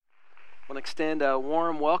want to extend a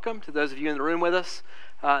warm welcome to those of you in the room with us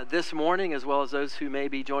this morning, as well as those who may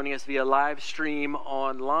be joining us via live stream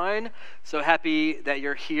online. So happy that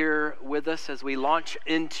you're here with us as we launch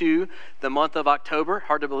into the month of October.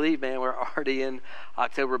 Hard to believe, man, we're already in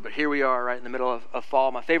October, but here we are right in the middle of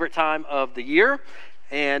fall, my favorite time of the year.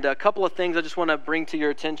 And a couple of things I just want to bring to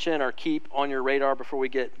your attention or keep on your radar before we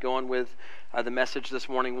get going with the message this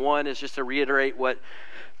morning. One is just to reiterate what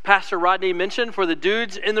Pastor Rodney mentioned for the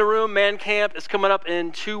dudes in the room. Man Camp is coming up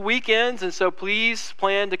in 2 weekends, and so please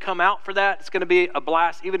plan to come out for that. It's going to be a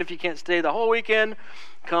blast. Even if you can't stay the whole weekend,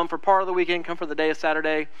 come for part of the weekend, come for the day of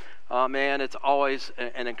Saturday. Man, it's always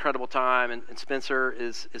an incredible time, and Spencer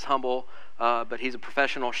is humble, but he's a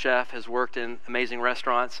professional chef, has worked in amazing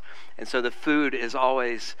restaurants, and so the food is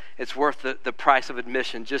always, it's worth the price of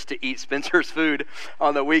admission just to eat Spencer's food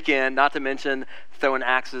on the weekend, not to mention throwing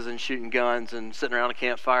axes and shooting guns and sitting around a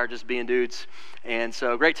campfire just being dudes. And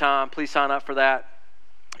so great time. Please sign up for that.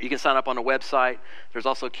 You can sign up on the website. There's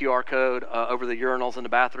also a QR code over the urinals in the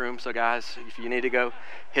bathroom. So guys, if you need to go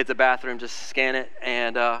hit the bathroom, just scan it,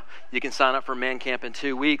 and you can sign up for Man Camp in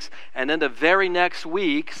 2 weeks. And then the very next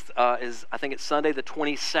week is, I think it's Sunday the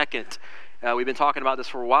 22nd. We've been talking about this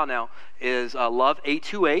for a while now, is Love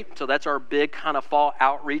 828. So that's our big kind of fall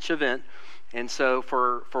outreach event. And so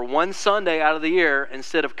for one Sunday out of the year,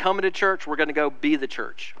 instead of coming to church, we're going to go be the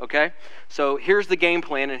church, okay? So here's the game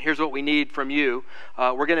plan, and here's what we need from you.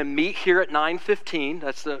 We're going to meet here at 9:15.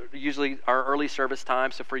 That's usually our early service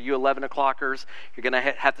time. So for you 11 o'clockers, you're going to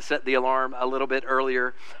have to set the alarm a little bit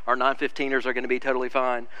earlier. Our 9:15ers are going to be totally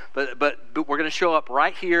fine. But we're going to show up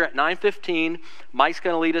right here at 9:15. Mike's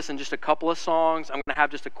going to lead us in just a couple of songs. I'm going to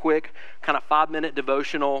have just a quick kind of 5-minute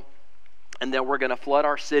devotional. And then we're going to flood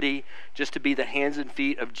our city just to be the hands and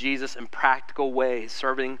feet of Jesus in practical ways,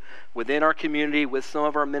 serving within our community with some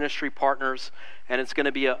of our ministry partners. And it's going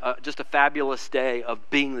to be just a fabulous day of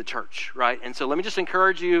being the church, right? And so let me just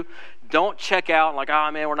encourage you, don't check out like,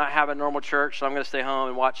 oh man, we're not having normal church, so I'm going to stay home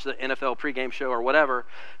and watch the NFL pregame show or whatever.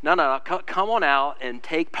 No. Come on out and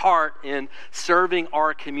take part in serving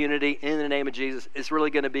our community in the name of Jesus. It's really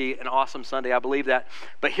going to be an awesome Sunday. I believe that.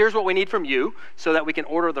 But here's what we need from you so that we can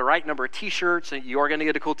order the right number of t-shirts. And you are going to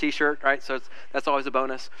get a cool t-shirt, right? So that's always a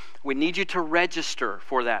bonus. We need you to register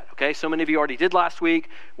for that, okay? So many of you already did last week.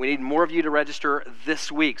 We need more of you to register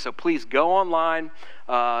this week. So please go online.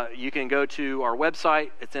 You can go to our website.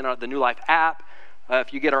 It's in the New Life app.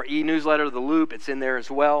 If you get our e-newsletter, The Loop, it's in there as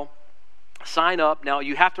well. Sign up. Now,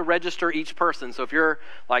 you have to register each person. So if you're,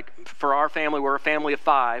 like, for our family, we're a family of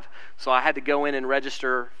 5. So I had to go in and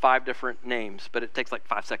register 5 different names, but it takes like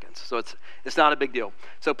 5 seconds. So it's not a big deal.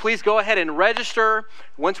 So please go ahead and register.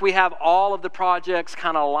 Once we have all of the projects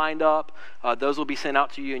kind of lined up, those will be sent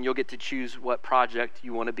out to you, and you'll get to choose what project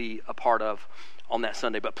you want to be a part of on that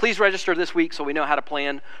Sunday. But please register this week so we know how to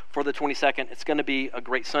plan for the 22nd. It's going to be a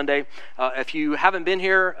great Sunday. If you haven't been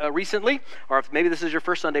here recently, or if maybe this is your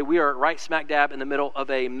first Sunday, we are right smack dab in the middle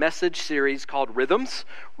of a message series called Rhythms,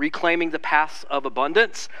 Reclaiming the Paths of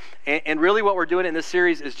Abundance. And really what we're doing in this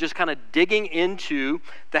series is just kind of digging into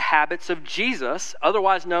the habits of Jesus,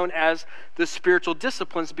 otherwise known as the spiritual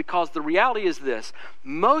disciplines, because the reality is this: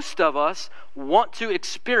 most of us want to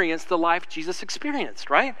experience the life Jesus experienced,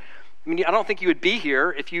 right? I mean, I don't think you would be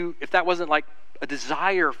here if that wasn't like a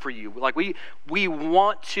desire for you. Like we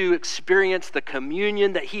want to experience the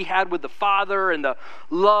communion that he had with the Father, and the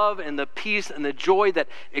love and the peace and the joy that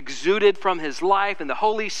exuded from his life, and the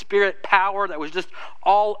Holy Spirit power that was just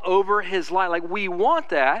all over his life. Like, we want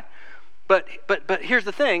that. But here's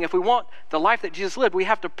the thing: if we want the life that Jesus lived, we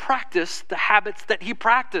have to practice the habits that he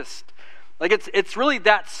practiced. Like, it's really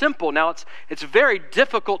that simple. Now, it's very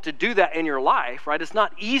difficult to do that in your life, right? It's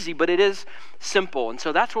not easy, but it is simple. And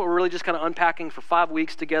so that's what we're really just kind of unpacking for 5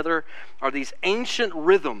 weeks together, are these ancient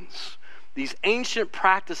rhythms, these ancient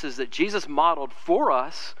practices that Jesus modeled for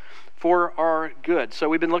us for our good. So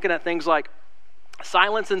we've been looking at things like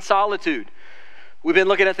silence and solitude. We've been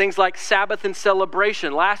looking at things like Sabbath and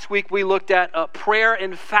celebration. Last week we looked at prayer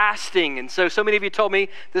and fasting. And so many of you told me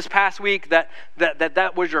this past week that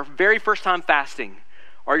was your very first time fasting,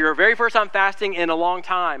 or your very first time fasting in a long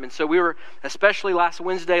time. And so we were, especially last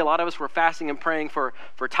Wednesday, a lot of us were fasting and praying for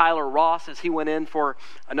Tyler Ross as he went in for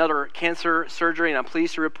another cancer surgery. And I'm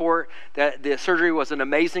pleased to report that the surgery was an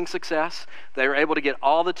amazing success. They were able to get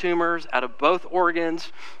all the tumors out of both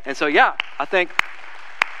organs. And so, yeah, I think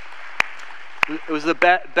It was the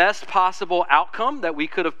best possible outcome that we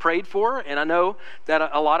could have prayed for, and I know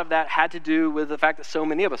that a lot of that had to do with the fact that so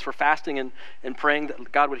many of us were fasting and praying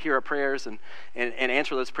that God would hear our prayers and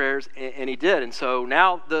answer those prayers, and he did. And so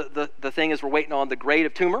now the thing is we're waiting on the grade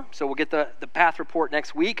of tumor, so we'll get the path report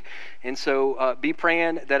next week, and so be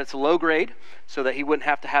praying that it's a low grade so that he wouldn't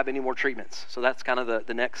have to have any more treatments. So that's kind of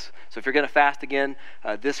the next. So if you're going to fast again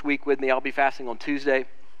this week with me, I'll be fasting on Tuesday.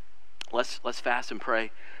 Let's fast and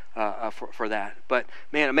pray for that. But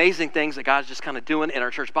man, amazing things that God's just kind of doing in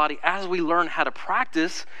our church body as we learn how to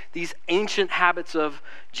practice these ancient habits of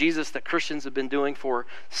Jesus that Christians have been doing for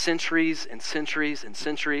centuries and centuries and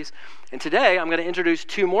centuries. And today I'm going to introduce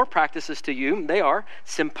two more practices to you. They are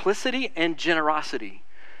simplicity and generosity.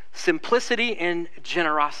 Simplicity and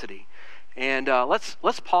generosity. And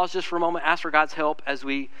let's pause just for a moment, ask for God's help as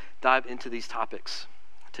we dive into these topics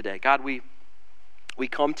today. God, we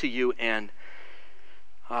come to you, and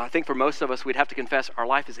I think for most of us, we'd have to confess our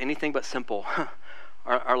life is anything but simple.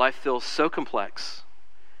 Our life feels so complex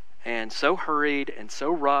and so hurried and so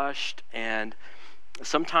rushed, and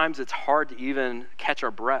sometimes it's hard to even catch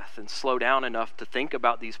our breath and slow down enough to think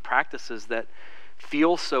about these practices that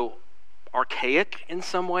feel so archaic in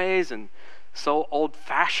some ways and so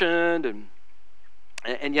old-fashioned,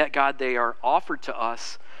 and yet, God, they are offered to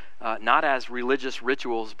us not as religious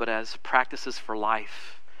rituals, but as practices for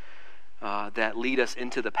life. That lead us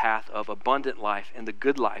into the path of abundant life and the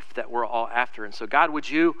good life that we're all after. And so, God, would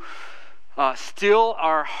you still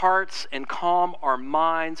our hearts and calm our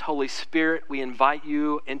minds? Holy Spirit, we invite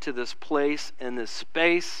you into this place, in this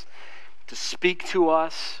space, to speak to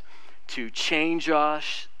us, to change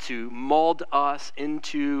us, to mold us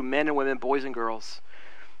into men and women, boys and girls,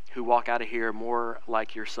 who walk out of here more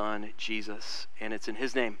like your Son, Jesus. And it's in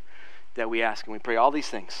his name that we ask and we pray all these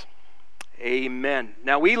things. Amen.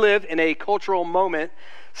 Now, we live in a cultural moment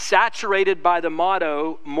saturated by the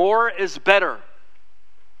motto, more is better.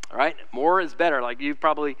 All right? More is better. Like you've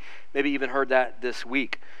probably maybe even heard that this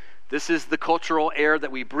week. This is the cultural air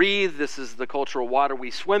that we breathe. This is the cultural water we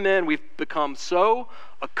swim in. We've become so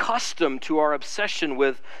accustomed to our obsession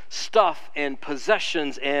with stuff and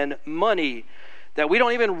possessions and money that we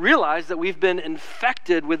don't even realize that we've been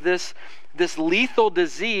infected with this lethal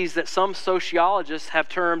disease that some sociologists have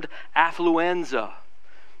termed affluenza.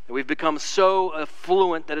 We've become so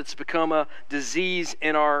affluent that it's become a disease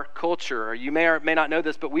in our culture. You may or may not know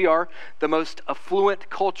this, but we are the most affluent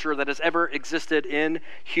culture that has ever existed in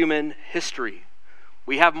human history.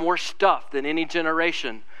 We have more stuff than any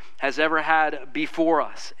generation has ever had before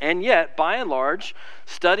us. And yet, by and large,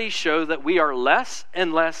 studies show that we are less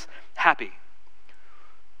and less happy.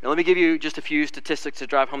 Now, let me give you just a few statistics to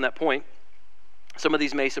drive home that point. Some of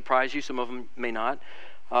these may surprise you, some of them may not.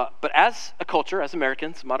 But as a culture, as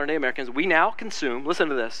Americans, modern-day Americans, we now consume, listen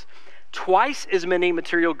to this, twice as many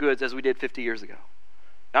material goods as we did 50 years ago.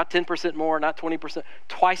 Not 10% more, not 20%,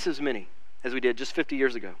 twice as many as we did just 50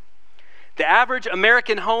 years ago. The average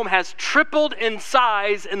American home has tripled in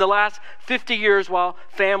size in the last 50 years, while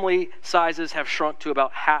family sizes have shrunk to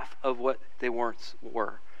about half of what they once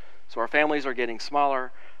were. So our families are getting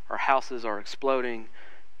smaller, our houses are exploding.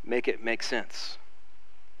 Make it make sense.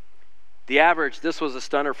 The average, this was a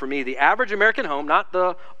stunner for me, the average American home, not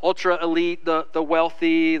the ultra elite, the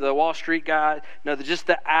wealthy, the Wall Street guy, no, just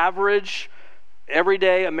the average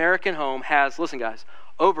everyday American home has, listen guys,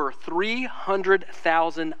 over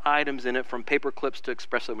 300,000 items in it, from paper clips to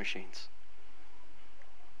espresso machines.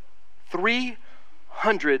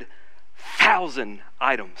 300,000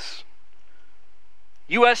 items.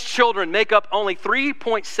 U.S. children make up only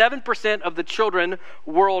 3.7% of the children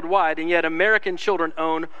worldwide, and yet American children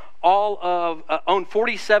own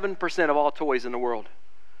 47% of all toys in the world.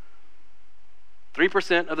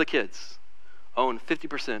 3% of the kids own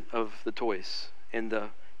 50% of the toys in the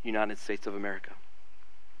United States of America.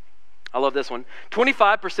 I love this one.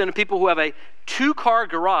 25% of people who have a 2-car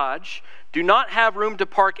garage do not have room to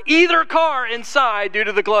park either car inside due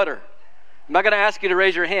to the clutter. I'm not going to ask you to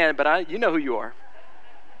raise your hand, but you know who you are.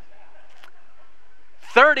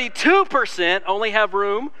 32% only have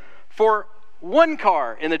room for 1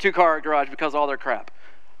 car in the 2-car garage because of all their crap.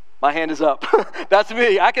 My hand is up. That's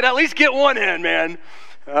me. I could at least get one in, man.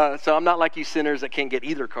 So I'm not like you sinners that can't get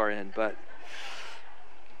either car in, but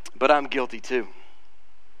I'm guilty too.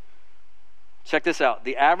 Check this out.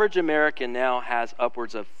 The average American now has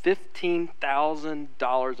upwards of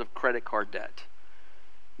 $15,000 of credit card debt.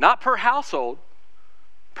 Not per household,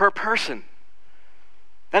 per person.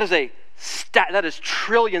 That is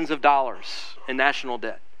trillions of dollars in national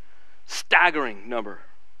debt. Staggering number.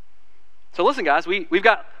 So listen, guys, we've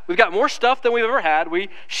got got more stuff than we've ever had. We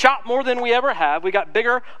shop more than we ever have. We got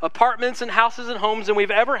bigger apartments and houses and homes than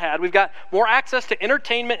we've ever had. We've got more access to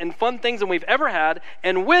entertainment and fun things than we've ever had.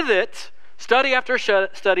 And with it, study after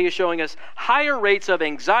study is showing us higher rates of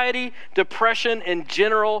anxiety, depression, and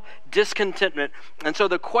general discontentment. And so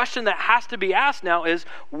the question that has to be asked now is,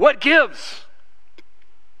 what gives?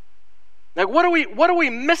 Like, what are we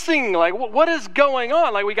missing? Like, what is going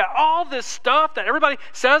on? Like, we got all this stuff that everybody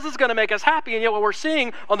says is going to make us happy, and yet what we're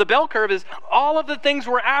seeing on the bell curve is all of the things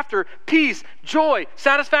we're after, peace, joy,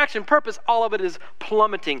 satisfaction, purpose, all of it is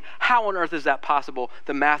plummeting. How on earth is that possible?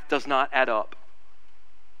 The math does not add up.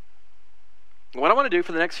 What I want to do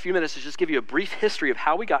for the next few minutes is just give you a brief history of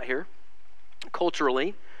how we got here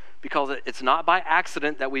culturally, because it's not by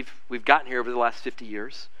accident that we've gotten here over the last 50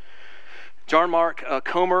 years. John Mark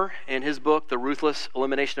Comer, in his book, The Ruthless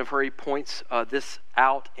Elimination of Hurry, points this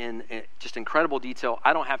out in just incredible detail.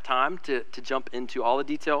 I don't have time to jump into all the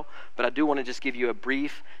detail, but I do want to just give you a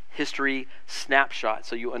brief history snapshot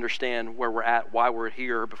so you understand where we're at, why we're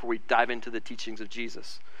here, before we dive into the teachings of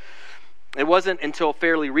Jesus. It wasn't until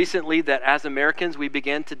fairly recently that as Americans we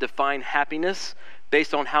began to define happiness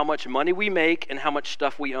based on how much money we make and how much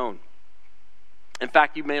stuff we own. In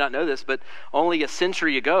fact, you may not know this, but only a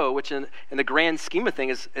century ago, which in the grand scheme of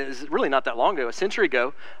things is really not that long ago, a century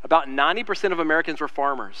ago, about 90% of Americans were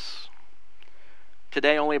farmers.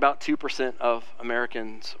 Today, only about 2% of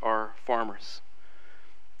Americans are farmers.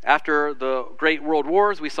 After the Great World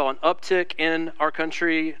Wars, we saw an uptick in our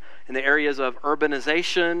country in the areas of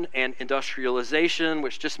urbanization and industrialization,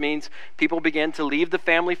 which just means people began to leave the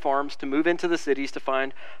family farms to move into the cities to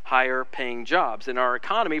find higher paying jobs. And our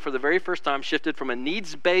economy, for the very first time, shifted from a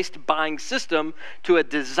needs-based buying system to a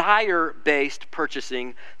desire-based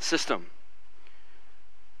purchasing system.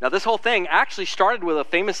 Now, this whole thing actually started with a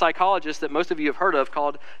famous psychologist that most of you have heard of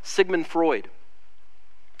called Sigmund Freud.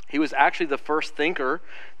 He was actually the first thinker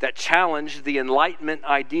that challenged the Enlightenment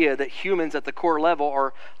idea that humans at the core level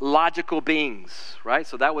are logical beings, right?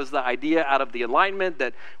 So that was the idea out of the Enlightenment,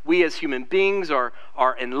 that we as human beings are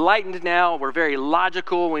enlightened now. We're very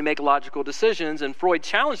logical. We make logical decisions. And Freud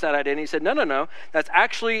challenged that idea, and he said, no, that's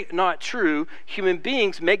actually not true. Human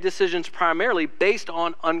beings make decisions primarily based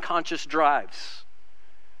on unconscious drives.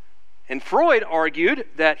 And Freud argued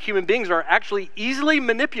that human beings are actually easily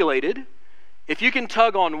manipulated if you can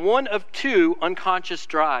tug on one of two unconscious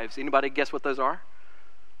drives. Anybody guess what those are?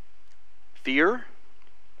 Fear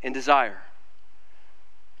and desire.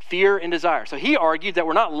 Fear and desire. So he argued that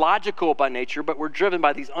we're not logical by nature, but we're driven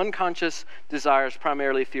by these unconscious desires,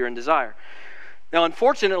 primarily fear and desire. Now,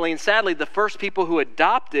 unfortunately and sadly, the first people who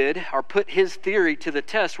adopted or put his theory to the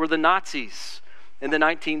test were the Nazis in the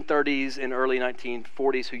 1930s and early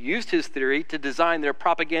 1940s, who used his theory to design their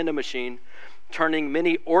propaganda machine, turning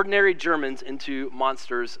many ordinary Germans into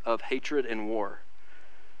monsters of hatred and war.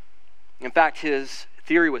 In fact, his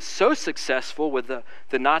theory was so successful with the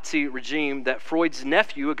Nazi regime that Freud's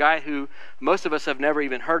nephew, a guy who most of us have never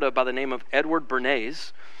even heard of by the name of Edward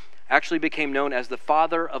Bernays, actually became known as the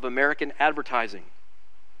father of American advertising.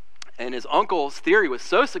 And his uncle's theory was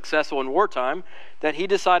so successful in wartime that he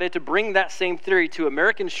decided to bring that same theory to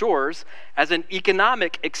American shores as an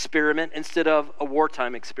economic experiment instead of a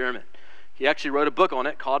wartime experiment. He actually wrote a book on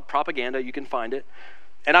it called Propaganda. You can find it.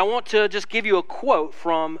 And I want to just give you a quote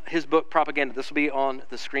from his book, Propaganda. This will be on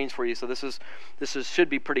the screens for you, so this should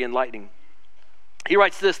be pretty enlightening. He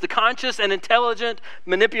writes this: "The conscious and intelligent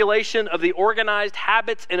manipulation of the organized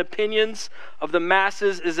habits and opinions of the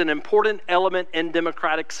masses is an important element in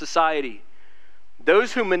democratic society.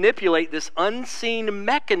 Those who manipulate this unseen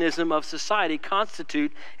mechanism of society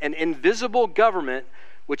constitute an invisible government,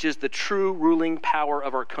 which is the true ruling power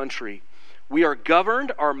of our country. We are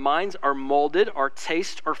governed, our minds are molded, our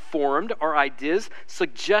tastes are formed, our ideas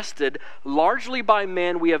suggested largely by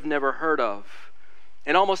men we have never heard of.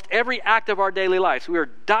 In almost every act of our daily lives, we are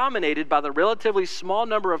dominated by the relatively small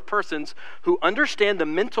number of persons who understand the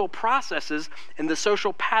mental processes and the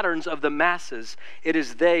social patterns of the masses. It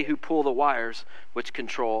is they who pull the wires which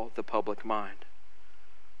control the public mind."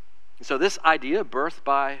 And so this idea, birthed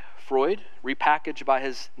by Freud, repackaged by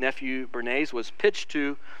his nephew Bernays, was pitched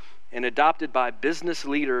to and adopted by business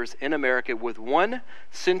leaders in America with one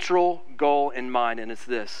central goal in mind, and it's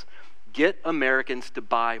this: get Americans to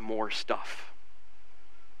buy more stuff.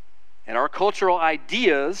 And our cultural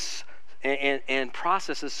ideas and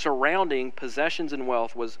processes surrounding possessions and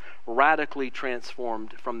wealth was radically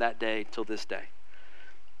transformed from that day till this day.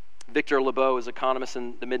 Victor Lebeau, as economist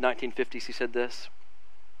in the mid-1950s, he said this: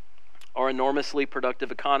 "Our enormously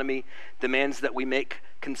productive economy demands that we make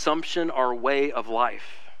consumption our way of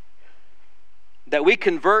life, that we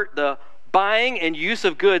convert the buying and use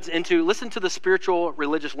of goods into, listen to the spiritual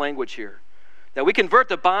religious language here, that we convert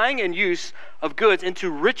the buying and use of goods into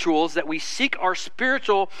rituals that we seek our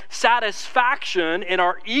spiritual satisfaction and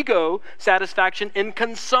our ego satisfaction in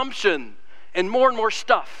consumption and more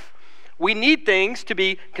stuff. We need things to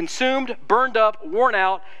be consumed, burned up, worn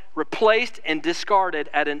out, replaced, and discarded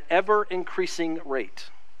at an ever-increasing rate.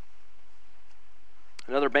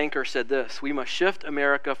 Another banker said this: we must shift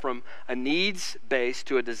America from a needs-based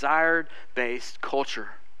to a desired-based culture.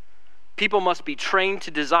 People must be trained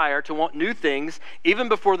to desire, to want new things, even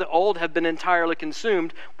before the old have been entirely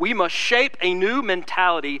consumed. We must shape a new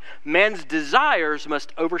mentality. Man's desires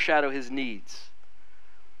must overshadow his needs.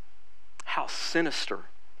 How sinister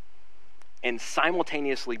and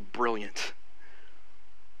simultaneously brilliant.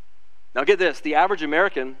 Now get this, the average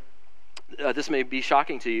American, this may be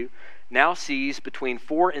shocking to you, now sees between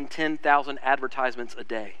 4,000 and 10,000 advertisements a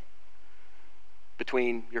day.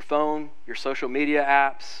 Between your phone, your social media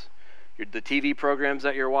apps, the TV programs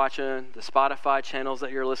that you're watching, the Spotify channels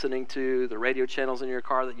that you're listening to, the radio channels in your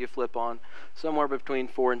car that you flip on, somewhere between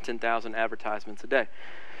 4,000 and 10,000 advertisements a day.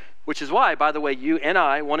 Which is why, by the way, you and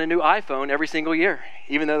I want a new iPhone every single year,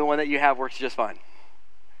 even though the one that you have works just fine.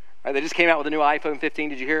 Right? They just came out with a new iPhone 15,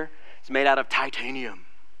 did you hear? It's made out of titanium,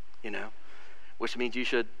 which means you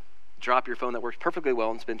should drop your phone that works perfectly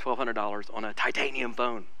well and spend $1,200 on a titanium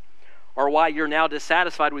phone. Or why you're now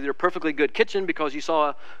dissatisfied with your perfectly good kitchen because you saw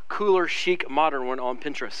a cooler, chic, modern one on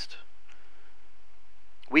Pinterest.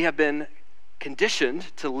 We have been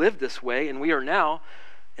conditioned to live this way, and we are now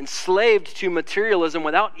enslaved to materialism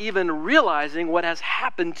without even realizing what has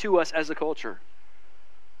happened to us as a culture.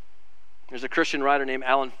 There's a Christian writer named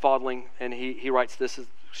Alan Fodling, and he writes this, I'll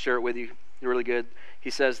share it with you, it's really good. He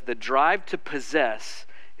says, the drive to possess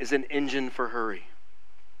is an engine for hurry.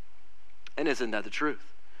 And isn't that the truth?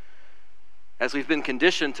 As we've been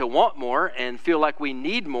conditioned to want more and feel like we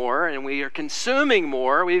need more and we are consuming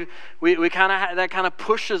more, we that kind of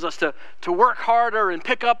pushes us to work harder and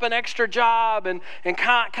pick up an extra job and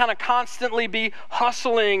kind of constantly be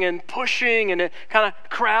hustling and pushing, and it kind of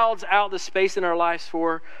crowds out the space in our lives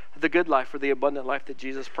for the good life, for the abundant life that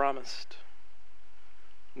Jesus promised.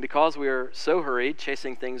 And because we are so hurried,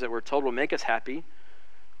 chasing things that we're told will make us happy,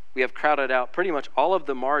 we have crowded out pretty much all of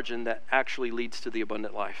the margin that actually leads to the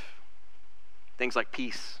abundant life. Things like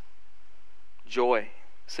peace, joy,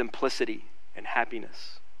 simplicity, and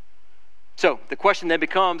happiness. So the question then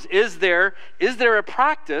becomes, is there a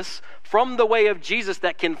practice from the way of Jesus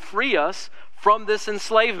that can free us from this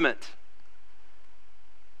enslavement?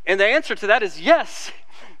 And the answer to that is yes.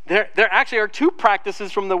 There actually are two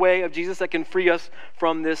practices from the way of Jesus that can free us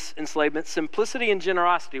from this enslavement: simplicity and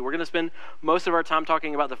generosity. We're going to spend most of our time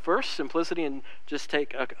talking about the first, simplicity, and just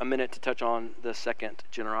take a minute to touch on the second,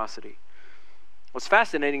 generosity. What's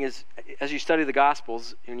fascinating is, as you study the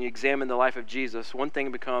Gospels and you examine the life of Jesus, one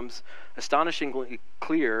thing becomes astonishingly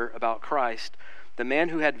clear about Christ. The man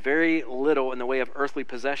who had very little in the way of earthly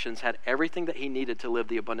possessions had everything that he needed to live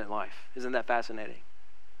the abundant life. Isn't that fascinating?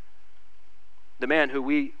 The man who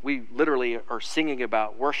we literally are singing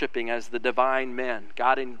about, worshiping as the divine man,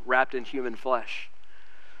 God wrapped in human flesh.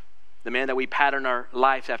 The man that we pattern our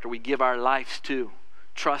lives after, we give our lives to,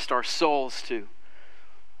 trust our souls to.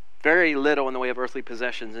 Very little in the way of earthly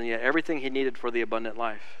possessions, and yet everything he needed for the abundant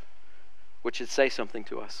life, which should say something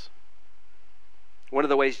to us. One of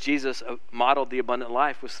the ways Jesus modeled the abundant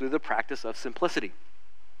life was through the practice of simplicity.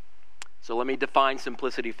 So let me define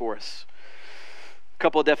simplicity for us. A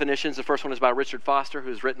couple of definitions. The first one is by Richard Foster,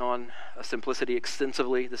 who's written on simplicity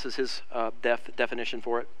extensively. This is his definition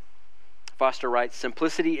for it. Foster writes,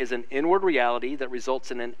 simplicity is an inward reality that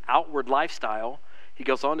results in an outward lifestyle. He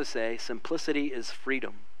goes on to say, simplicity is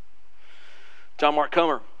freedom. John Mark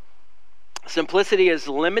Comer, simplicity is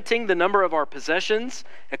limiting the number of our possessions,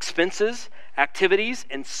 expenses, activities,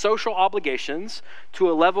 and social obligations to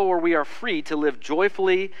a level where we are free to live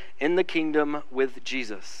joyfully in the kingdom with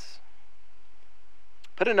Jesus.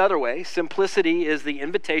 Put another way, simplicity is the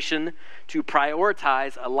invitation to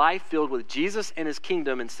prioritize a life filled with Jesus and his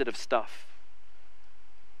kingdom instead of stuff.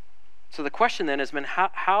 So the question then is,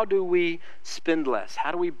 how do we spend less?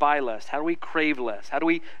 How do we buy less? How do we crave less? How do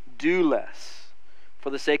we do less for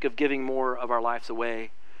the sake of giving more of our lives away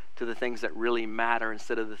to the things that really matter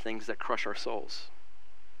instead of the things that crush our souls?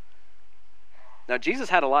 Now, Jesus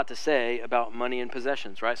had a lot to say about money and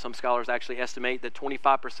possessions, right? Some scholars actually estimate that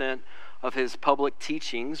 25% of his public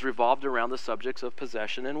teachings revolved around the subjects of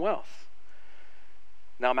possession and wealth.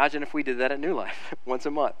 Now, imagine if we did that at New Life once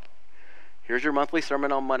a month. Here's your monthly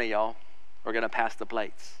sermon on money, y'all. We're going to pass the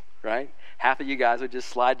plates, right? Half of you guys would just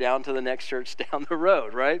slide down to the next church down the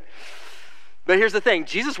road, right? But here's the thing.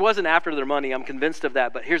 Jesus wasn't after their money. I'm convinced of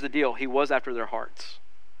that. But here's the deal. He was after their hearts.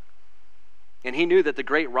 And he knew that the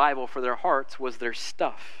great rival for their hearts was their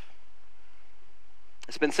stuff.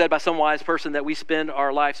 It's been said by some wise person that we spend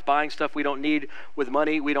our lives buying stuff we don't need with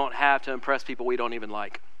money we don't have to impress people we don't even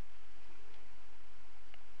like.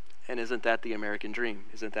 And isn't that the American dream?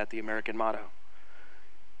 Isn't that the American motto?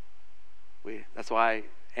 That's why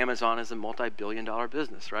Amazon is a multi-billion-dollar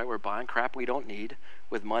business, right? We're buying crap we don't need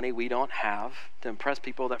with money we don't have to impress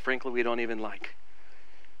people that frankly we don't even like.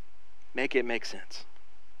 Make it make sense.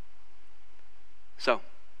 So,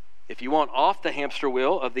 if you want off the hamster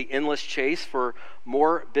wheel of the endless chase for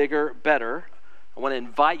more, bigger, better, I want to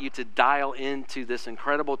invite you to dial into this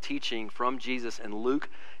incredible teaching from Jesus in Luke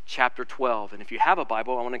chapter 12. And if you have a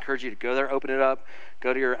Bible, I want to encourage you to go there, open it up,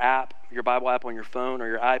 go to your app, your Bible app on your phone or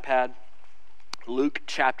your iPad. Luke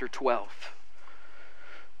chapter 12.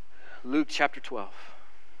 Luke chapter 12.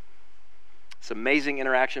 It's amazing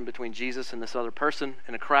interaction between Jesus and this other person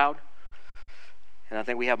in a crowd. And I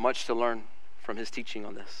think we have much to learn from his teaching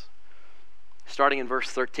on this. Starting in verse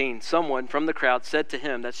 13, someone from the crowd said to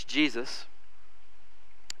him, that's Jesus,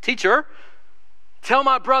 "Teacher, tell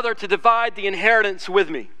my brother to divide the inheritance with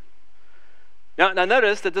me." Now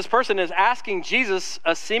notice that this person is asking Jesus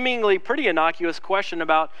a seemingly pretty innocuous question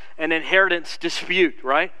about an inheritance dispute,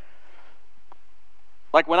 right?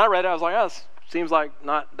 Like when I read it, I was like, this seems like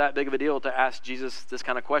not that big of a deal to ask Jesus this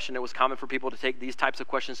kind of question. It was common for people to take these types of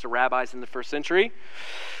questions to rabbis in the first century.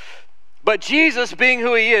 But Jesus, being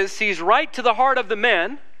who he is, sees right to the heart of the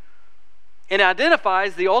men and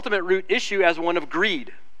identifies the ultimate root issue as one of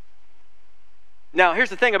greed. Now, here's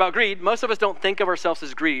the thing about greed. Most of us don't think of ourselves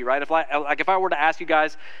as greedy, right? If I were to ask you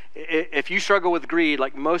guys, if you struggle with greed,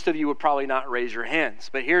 like most of you would probably not raise your hands.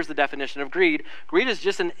 But here's the definition of greed. Greed is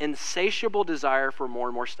just an insatiable desire for more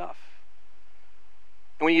and more stuff.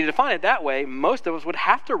 And when you define it that way, most of us would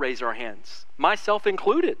have to raise our hands, myself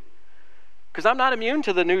included. Because I'm not immune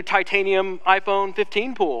to the new titanium iPhone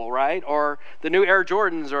 15 pool, right? Or the new Air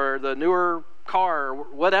Jordans or the newer car or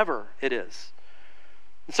whatever it is.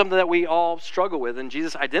 It's something that we all struggle with. And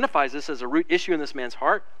Jesus identifies this as a root issue in this man's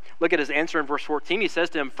heart. Look at his answer in verse 14. He says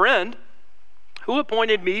to him, "Friend, who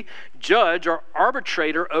appointed me judge or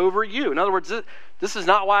arbitrator over you?" In other words, this is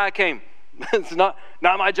not why I came. It's not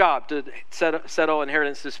my job to settle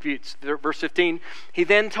inheritance disputes. Verse 15, he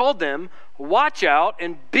then told them, "Watch out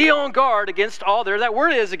and be on guard against all," there that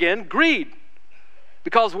word is again, greed.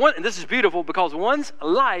 Because and this is beautiful, because one's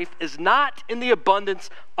life is not in the abundance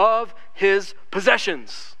of his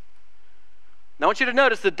possessions. Now I want you to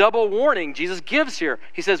notice the double warning Jesus gives here.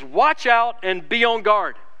 He says, watch out and be on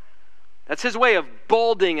guard. That's his way of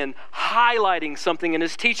bolding and highlighting something in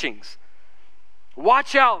his teachings.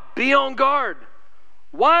 Watch out, be on guard.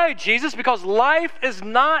 Why, Jesus? Because life is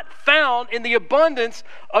not found in the abundance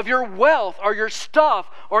of your wealth or your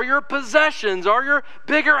stuff or your possessions or your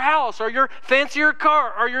bigger house or your fancier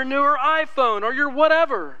car or your newer iPhone or your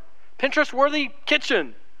whatever, Pinterest-worthy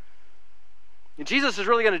kitchen. And Jesus is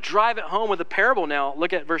really going to drive it home with a parable now.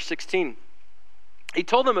 Look at verse 16. He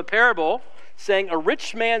told them a parable saying a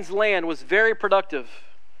rich man's land was very productive.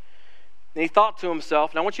 And he thought to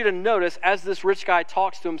himself, and I want you to notice as this rich guy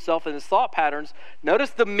talks to himself in his thought patterns,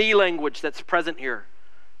 notice the me language that's present here.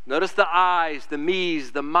 Notice the I's, the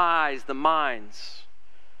me's, the my's, the mine's.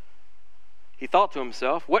 He thought to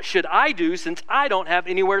himself, what should I do since I don't have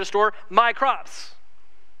anywhere to store my crops?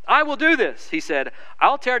 I will do this, he said.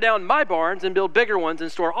 I'll tear down my barns and build bigger ones and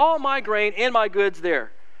store all my grain and my goods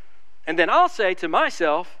there. And then I'll say to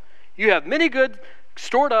myself, you have many goods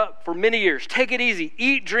stored up for many years. Take it easy.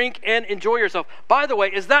 Eat, drink, and enjoy yourself. By the way,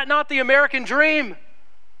 is that not the American dream?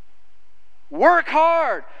 Work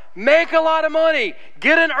hard. Make a lot of money.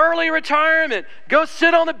 Get an early retirement. Go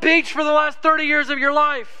sit on the beach for the last 30 years of your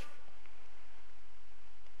life.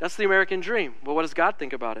 That's the American dream. Well, what does God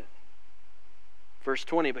think about it? Verse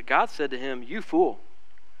 20, but God said to him, you fool,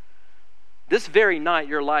 this very night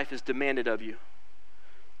your life is demanded of you.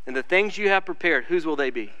 And the things you have prepared, whose will they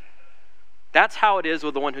be? That's how it is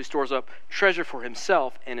with the one who stores up treasure for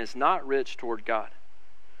himself and is not rich toward God.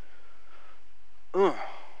 I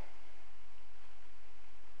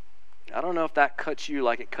don't know if that cuts you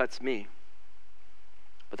like it cuts me,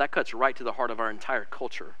 but that cuts right to the heart of our entire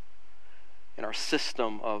culture and our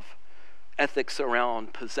system of ethics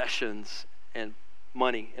around possessions and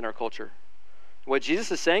money in our culture. What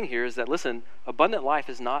Jesus is saying here is that, listen, abundant life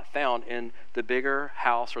is not found in the bigger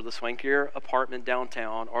house or the swankier apartment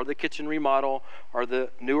downtown or the kitchen remodel or the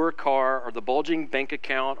newer car or the bulging bank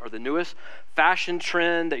account or the newest fashion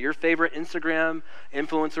trend that your favorite Instagram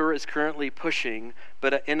influencer is currently pushing,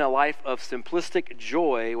 but in a life of simplistic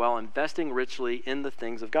joy while investing richly in the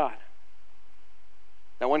things of God.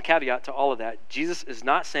 Now, one caveat to all of that, Jesus is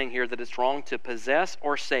not saying here that it's wrong to possess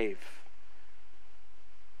or save.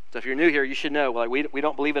 So if you're new here, you should know, we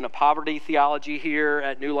don't believe in a poverty theology here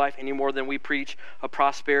at New Life any more than we preach a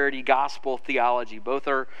prosperity gospel theology. Both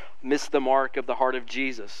are miss the mark of the heart of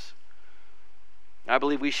Jesus. I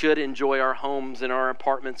believe we should enjoy our homes and our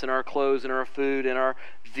apartments and our clothes and our food and our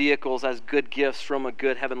vehicles as good gifts from a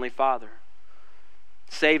good Heavenly Father.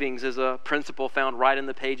 Savings is a principle found right in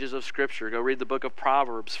the pages of Scripture. Go read the book of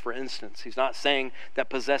Proverbs, for instance. He's not saying that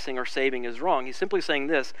possessing or saving is wrong. He's simply saying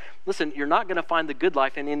this: listen, you're not going to find the good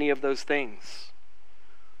life in any of those things.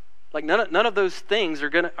 Like none of those things are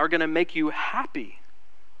going to make you happy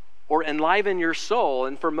or enliven your soul.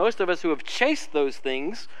 And for most of us who have chased those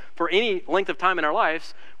things for any length of time in our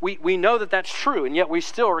lives, we know that that's true, and yet we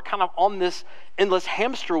still are kind of on this endless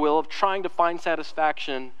hamster wheel of trying to find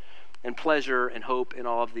satisfaction and pleasure and hope in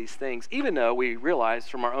all of these things, even though we realize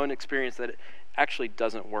from our own experience that it actually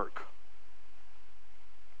doesn't work.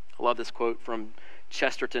 I love this quote from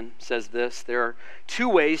Chesterton. It says this: there are two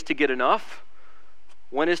ways to get enough.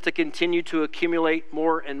 One is to continue to accumulate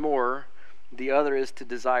more and more. The other is to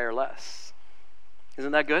desire less.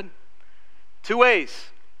 Isn't that good? Two ways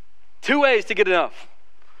to get enough.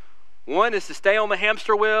 One is to stay on the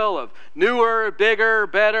hamster wheel of newer, bigger,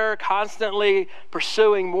 better, constantly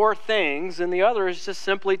pursuing more things. And the other is just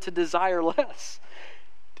simply to desire less,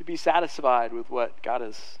 to be satisfied with what God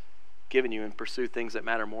has given you and pursue things that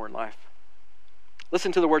matter more in life.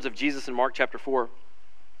 Listen to the words of Jesus in Mark chapter 4.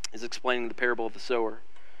 He's explaining the parable of the sower.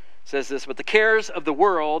 It says this: but the cares of the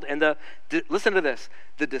world and listen to this,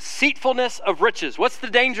 the deceitfulness of riches. What's the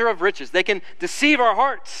danger of riches? They can deceive our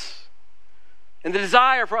hearts. And the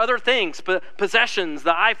desire for other things, possessions,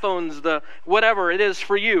 the iPhones, the whatever it is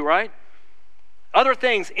for you, right? Other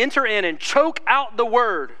things enter in and choke out the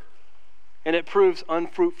word, and it proves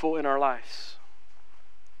unfruitful in our lives.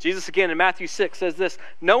 Jesus again in Matthew 6 says this: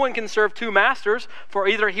 no one can serve two masters, for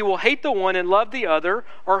either he will hate the one and love the other,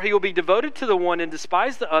 or he will be devoted to the one and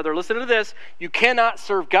despise the other. Listen to this: you cannot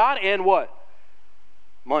serve God and what?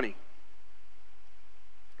 Money.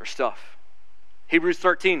 Or stuff. Hebrews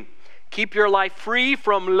 13. Keep your life free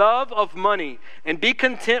from love of money and be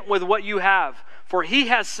content with what you have. For he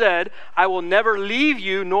has said, I will never leave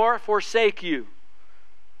you nor forsake you.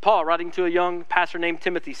 Paul, writing to a young pastor named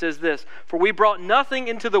Timothy, says this: for we brought nothing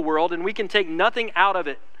into the world and we can take nothing out of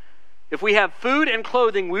it. If we have food and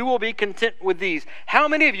clothing, we will be content with these. How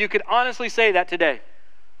many of you could honestly say that today?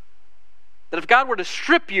 That if God were to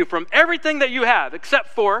strip you from everything that you have except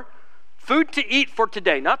for food to eat for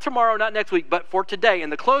today, not tomorrow, not next week, but for today,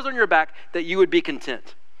 and the clothes on your back, that you would be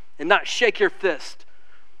content and not shake your fist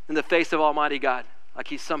in the face of Almighty God like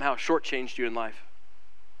He somehow shortchanged you in life.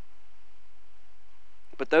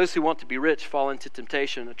 But those who want to be rich fall into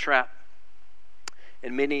temptation, a trap,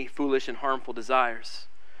 and many foolish and harmful desires,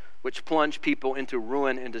 which plunge people into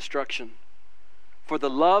ruin and destruction. For the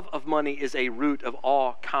love of money is a root of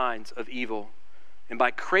all kinds of evil. And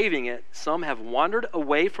by craving it, some have wandered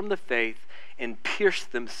away from the faith and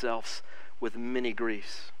pierced themselves with many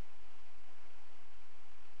griefs.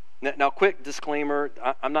 Now, quick disclaimer,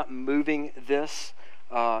 I'm not moving this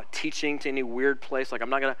teaching to any weird place. Like, I'm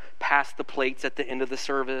not going to pass the plates at the end of the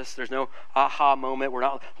service. There's no aha moment. We're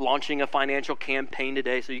not launching a financial campaign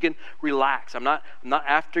today, so you can relax. I'm not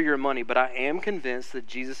after your money, but I am convinced that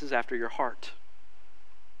Jesus is after your heart.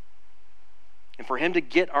 And for Him to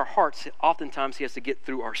get our hearts, oftentimes He has to get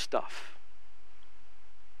through our stuff.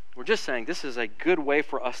 We're just saying this is a good way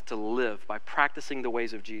for us to live by practicing the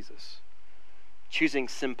ways of Jesus. Choosing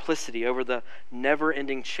simplicity over the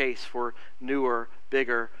never-ending chase for newer,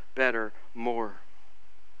 bigger, better, more.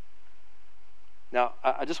 Now,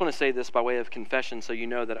 I just want to say this by way of confession so you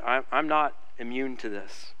know that I'm not immune to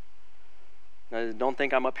this. Now, don't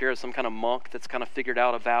think I'm up here as some kind of monk that's kind of figured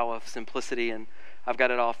out a vow of simplicity and I've got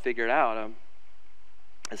it all figured out.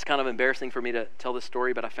 It's kind of embarrassing for me to tell this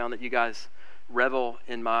story, but I found that you guys revel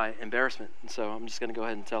in my embarrassment, and so I'm just going to go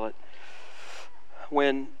ahead and tell it.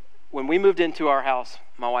 When we moved into our house,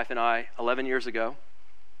 my wife and I, 11 years ago,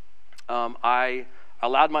 I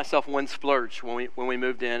allowed myself one splurge when we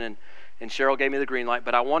moved in, and Cheryl gave me the green light.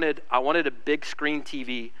 But I wanted a big screen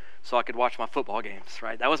TV so I could watch my football games,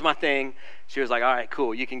 right? That was my thing. She was like, all right,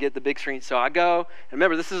 cool, you can get the big screen. So I go, and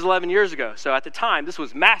remember, this is 11 years ago. So at the time, this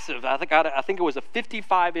was massive. I think it was a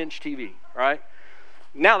 55-inch TV, right?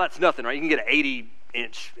 Now that's nothing, right? You can get an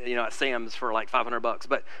 80-inch, at Sam's for like $500.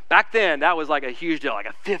 But back then, that was like a huge deal, like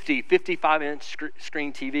a 55-inch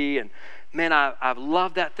screen TV. And man, I've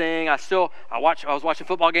loved that thing. I was watching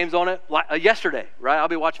football games on it yesterday, right? I'll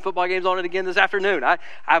be watching football games on it again this afternoon.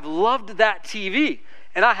 I've loved that TV.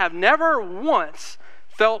 And I have never once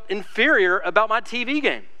felt inferior about my TV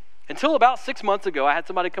game. Until about 6 months ago, I had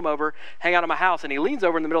somebody come over, hang out at my house, and he leans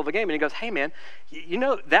over in the middle of the game and he goes, hey man,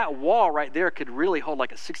 that wall right there could really hold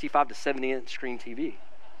like a 65 to 70-inch screen TV.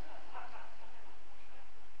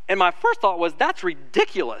 And my first thought was, that's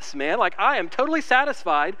ridiculous, man. Like, I am totally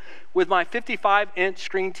satisfied with my 55-inch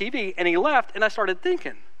screen TV. And he left, and I started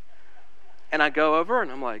thinking. And I go over,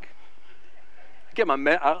 and I'm like,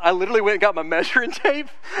 I literally went and got my measuring tape.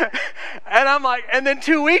 And I'm like, and then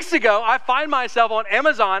 2 weeks ago, I find myself on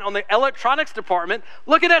Amazon on the electronics department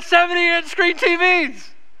looking at 70-inch screen TVs.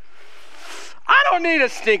 I don't need a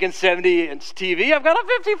stinking 70-inch TV. I've got a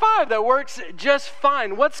 55 that works just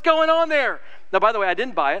fine. What's going on there? Now, by the way, I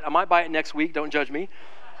didn't buy it. I might buy it next week. Don't judge me.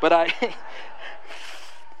 But I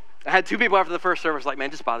had two people after the first service like,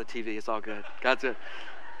 man, just buy the TV. It's all good. God's good.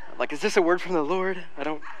 I'm like, is this a word from the Lord? I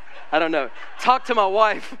don't know. Talk to my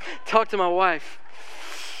wife.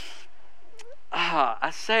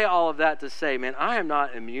 I say all of that to say, man, I am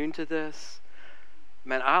not immune to this.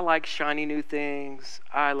 Man, I like shiny new things.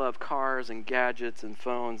 I love cars and gadgets and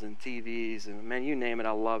phones and TVs. And man, you name it,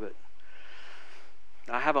 I love it.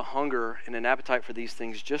 I have a hunger and an appetite for these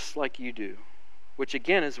things just like you do. Which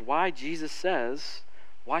again is why Jesus says,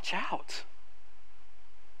 watch out.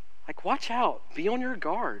 Like, watch out. Be on your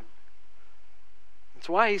guard. That's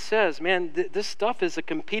why he says, man, this stuff is a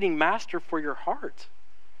competing master for your heart.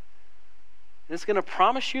 And it's going to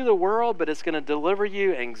promise you the world, but it's going to deliver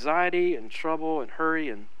you anxiety and trouble and hurry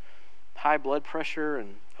and high blood pressure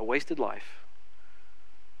and a wasted life.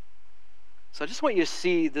 So I just want you to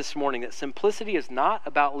see this morning that simplicity is not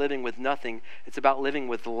about living with nothing. It's about living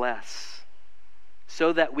with less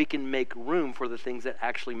so that we can make room for the things that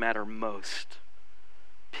actually matter most.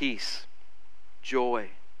 Peace, joy,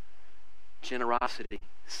 generosity,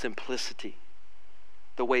 simplicity,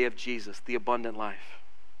 the way of Jesus, the abundant life.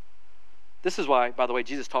 This is why, by the way,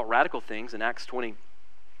 Jesus taught radical things in Acts 20.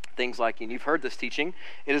 Things like, and you've heard this teaching,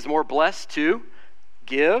 it is more blessed to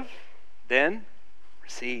give than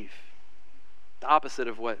receive. The opposite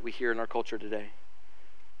of what we hear in our culture today.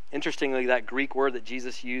 Interestingly, that Greek word that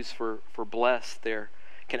Jesus used for blessed there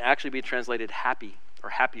can actually be translated happy or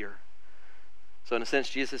happier. So in a sense,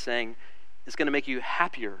 Jesus is saying it's going to make you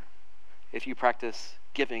happier if you practice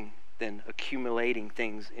giving than accumulating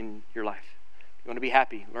things in your life. You want to be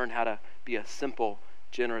happy, learn how to be a simple,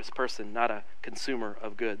 generous person, not a consumer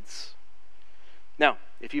of goods. Now,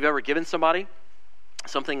 if you've ever given somebody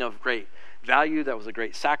something of great value that was a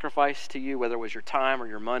great sacrifice to you, whether it was your time or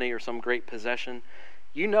your money or some great possession,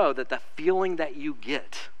 you know that the feeling that you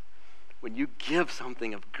get when you give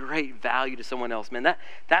something of great value to someone else, man,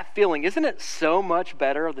 that feeling, isn't it so much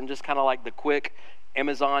better than just kind of like the quick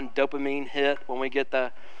Amazon dopamine hit when we get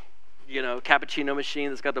the, cappuccino machine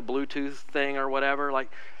that's got the Bluetooth thing or whatever?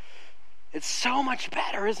 Like, it's so much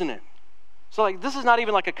better, isn't it? So like, this is not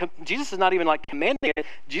even like Jesus is not even like commanding it.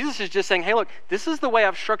 Jesus is just saying, hey, look, this is the way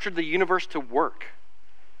I've structured the universe to work.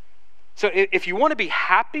 So if you want to be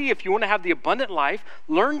happy, if you want to have the abundant life,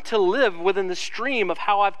 learn to live within the stream of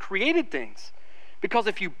how I've created things. Because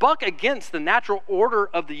if you buck against the natural order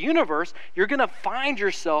of the universe, you're going to find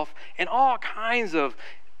yourself in all kinds of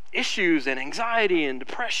issues and anxiety and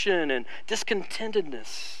depression and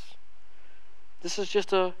discontentedness. This is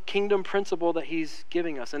just a kingdom principle that he's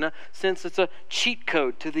giving us. In a sense, it's a cheat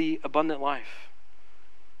code to the abundant life.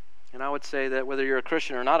 And I would say that whether you're a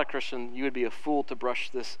Christian or not a Christian, you would be a fool to brush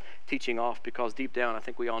this teaching off, because deep down, I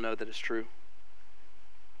think we all know that it's true.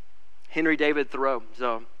 Henry David Thoreau,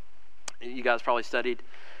 so you guys probably studied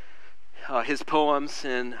his poems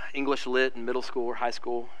in English Lit in middle school or high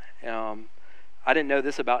school. I didn't know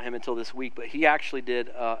this about him until this week, but he actually did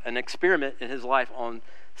an experiment in his life on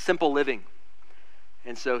simple living.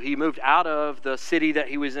 And so he moved out of the city that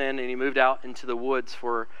he was in, and he moved out into the woods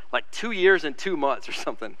for like 2 years and 2 months or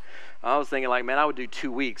something. I was thinking like, man, I would do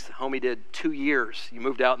 2 weeks. Homie did 2 years. You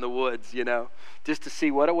moved out in the woods, just to see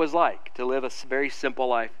what it was like to live a very simple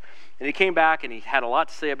life. And he came back and he had a lot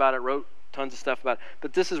to say about it, wrote tons of stuff about it.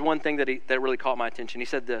 But this is one thing that really caught my attention. He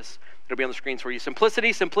said this. It'll be on the screens for you.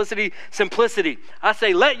 Simplicity, simplicity, simplicity. I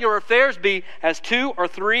say, let your affairs be as 2 or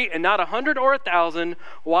 3 and not 100 or 1,000.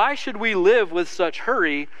 Why should we live with such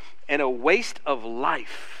hurry and a waste of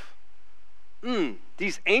life.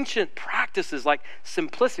 These ancient practices like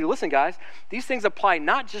simplicity. Listen, guys, these things apply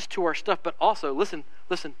not just to our stuff, but also, listen,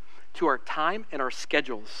 to our time and our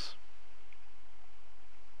schedules.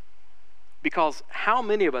 Because how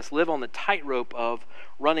many of us live on the tightrope of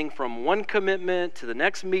running from one commitment to the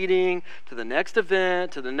next meeting, to the next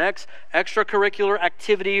event, to the next extracurricular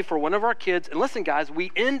activity for one of our kids? And listen, guys,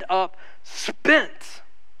 we end up spent,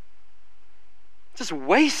 just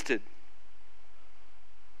wasted.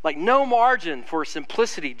 Like no margin for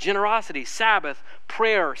simplicity, generosity, Sabbath,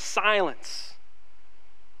 prayer, silence.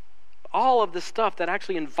 All of the stuff that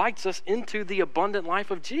actually invites us into the abundant life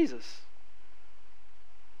of Jesus.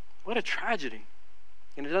 What a tragedy.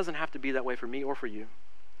 And it doesn't have to be that way for me or for you.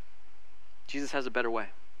 Jesus has a better way.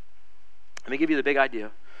 Let me give you the big idea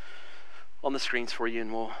on the screens for you,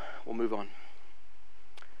 and we'll move on.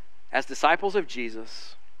 As disciples of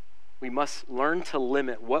Jesus, we must learn to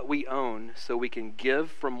limit what we own so we can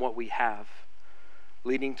give from what we have,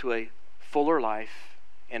 leading to a fuller life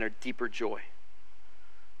and a deeper joy.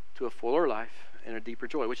 To a fuller life and a deeper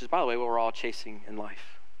joy, which is, by the way, what we're all chasing in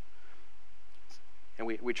life. And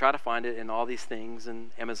we try to find it in all these things, and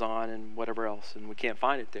Amazon and whatever else, and we can't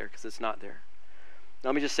find it there because it's not there. Now,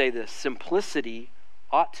 let me just say this. Simplicity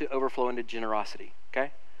ought to overflow into generosity,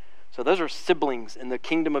 okay? So those are siblings in the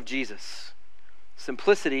kingdom of Jesus.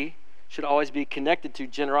 Simplicity should always be connected to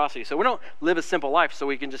generosity. So we don't live a simple life so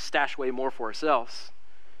we can just stash away more for ourselves.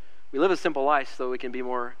 We live a simple life so we can be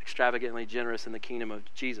more extravagantly generous in the kingdom of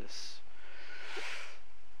Jesus.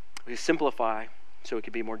 We simplify so we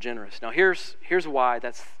can be more generous. Now here's why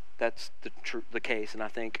that's the case, and I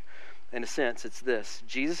think in a sense it's this.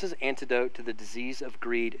 Jesus' antidote to the disease of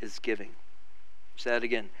greed is giving. Say that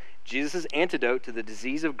again. Jesus' antidote to the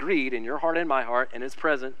disease of greed in your heart and my heart, and it's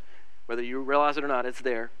present, whether you realize it or not, it's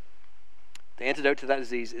there. The antidote to that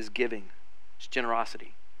disease is giving. It's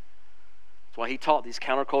generosity. That's why he taught these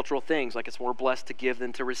countercultural things, like it's more blessed to give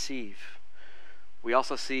than to receive. We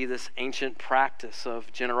also see this ancient practice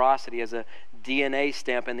of generosity as a DNA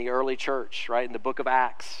stamp in the early church, right, in the book of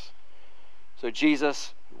Acts. So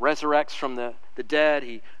Jesus resurrects from the dead.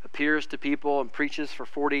 He appears to people and preaches for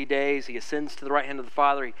 40 days. He ascends to the right hand of the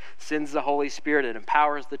Father. He sends the Holy Spirit and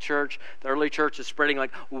empowers the church. The early church is spreading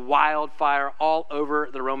like wildfire all over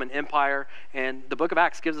the Roman Empire. And the book of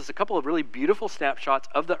Acts gives us a couple of really beautiful snapshots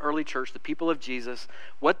of the early church, the people of Jesus,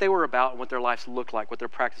 what they were about and what their lives looked like, what their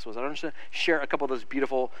practice was. I want to share a couple of those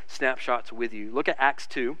beautiful snapshots with you. Look at Acts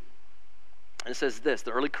 2. And it says this: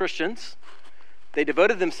 the early Christians, they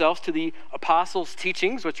devoted themselves to the apostles'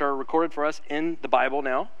 teachings, which are recorded for us in the Bible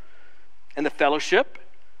now, and the fellowship,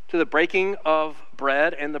 to the breaking of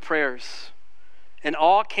bread and the prayers. And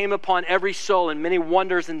awe came upon every soul, and many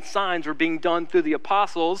wonders and signs were being done through the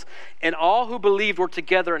apostles, and all who believed were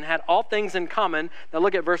together and had all things in common. Now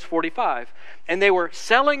look at verse 45. And they were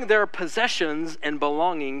selling their possessions and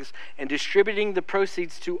belongings and distributing the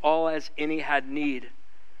proceeds to all as any had need.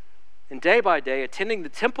 And day by day, attending the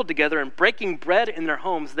temple together and breaking bread in their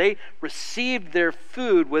homes, they received their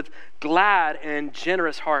food with glad and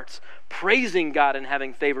generous hearts, praising God and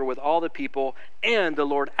having favor with all the people. And the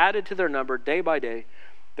Lord added to their number day by day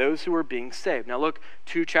those who were being saved. Now look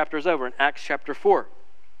 2 chapters over in Acts chapter 4.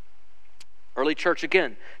 Early church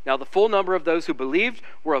again. Now the full number of those who believed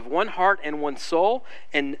were of one heart and one soul,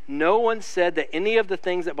 and no one said that any of the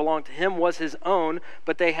things that belonged to him was his own,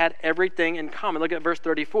 but they had everything in common. Look at verse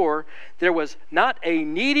 34. There was not a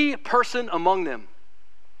needy person among them.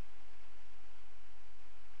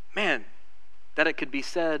 Man, that it could be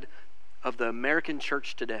said of the American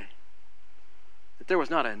church today, that there was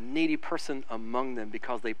not a needy person among them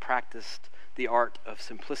because they practiced the art of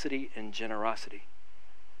simplicity and generosity.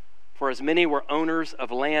 For as many were owners of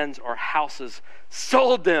lands or houses,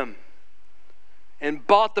 sold them and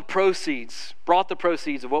brought the proceeds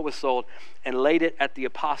of what was sold and laid it at the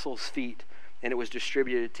apostles' feet, and it was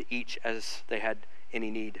distributed to each as they had any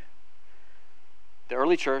need. The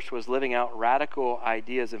early church was living out radical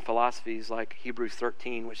ideas and philosophies like Hebrews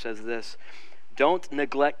 13, which says this: don't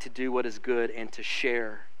neglect to do what is good and to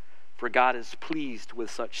share, for God is pleased with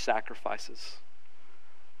such sacrifices.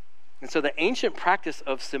 And so the ancient practice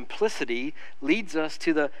of simplicity leads us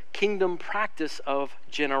to the kingdom practice of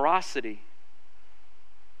generosity.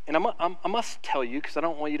 And I must tell you, because I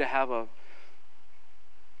don't want you to have a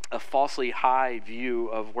falsely high view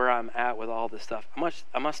of where I'm at with all this stuff.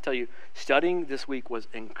 I must tell you, studying this week was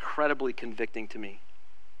incredibly convicting to me.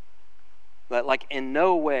 That like in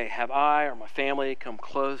no way have I or my family come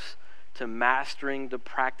close to mastering the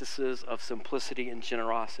practices of simplicity and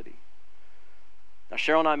generosity. Now,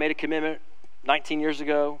 Cheryl and I made a commitment 19 years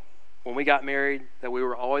ago when we got married that we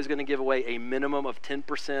were always going to give away a minimum of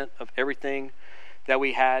 10% of everything that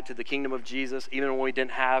we had to the kingdom of Jesus, even when we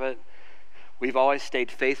didn't have it. We've always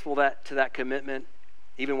stayed faithful to that commitment,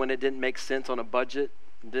 even when it didn't make sense on a budget.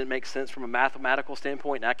 It didn't make sense from a mathematical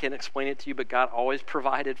standpoint, and I can't explain it to you, but God always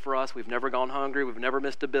provided for us. We've never gone hungry. We've never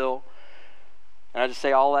missed a bill. And I just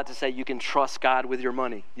say all that to say you can trust God with your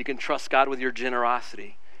money. You can trust God with your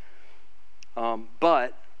generosity.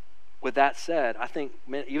 But with that said, I think,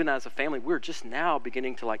 man, even as a family, we're just now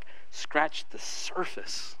beginning to scratch the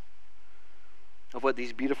surface of what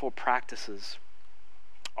these beautiful practices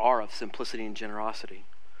are of simplicity and generosity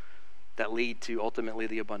that lead to ultimately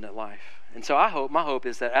the abundant life. And so my hope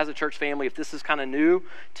is that as a church family, if this is kind of new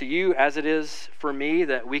to you as it is for me,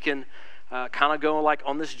 that we can kind of go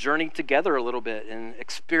on this journey together a little bit and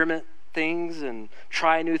experiment things and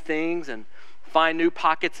try new things and find new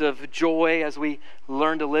pockets of joy as we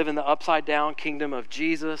learn to live in the upside down kingdom of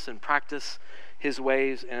Jesus and practice his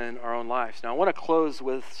ways in our own lives. Now I want to close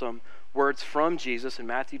with some words from Jesus in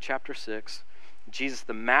Matthew chapter 6. Jesus,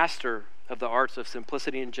 the master of the arts of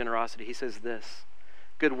simplicity and generosity, he says this,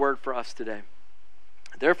 good word for us today.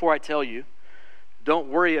 Therefore I tell you, don't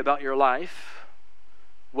worry about your life,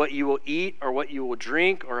 what you will eat or what you will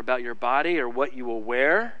drink, or about your body or what you will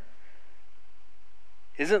wear.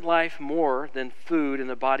 Isn't life more than food and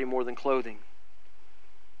the body more than clothing?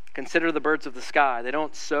 Consider the birds of the sky. They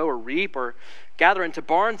don't sow or reap or gather into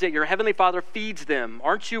barns, yet your heavenly Father feeds them.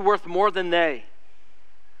 Aren't you worth more than they?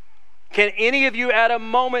 Can any of you add a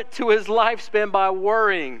moment to his lifespan by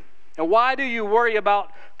worrying? And why do you worry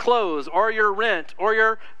about clothes or your rent or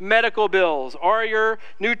your medical bills or your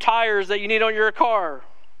new tires that you need on your car?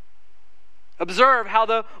 Observe how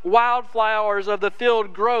the wildflowers of the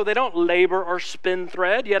field grow. They don't labor or spin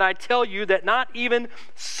thread. Yet I tell you that not even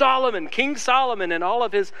Solomon, King Solomon, in all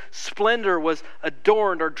of his splendor was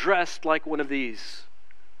adorned or dressed like one of these.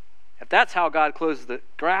 If that's how God clothes the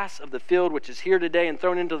grass of the field, which is here today and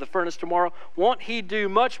thrown into the furnace tomorrow, won't he do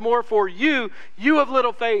much more for you, you of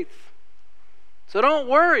little faith? So don't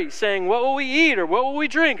worry, saying, what will we eat, or what will we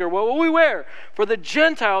drink, or what will we wear? For the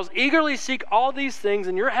Gentiles eagerly seek all these things,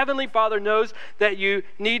 and your heavenly Father knows that you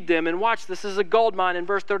need them. And watch, this is a gold mine in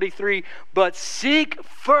verse 33. But seek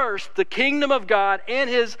first the kingdom of God and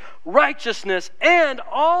his righteousness, and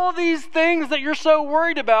all these things that you're so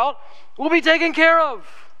worried about will be taken care of.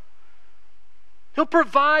 He'll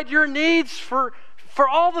provide your needs for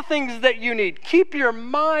all the things that you need. Keep your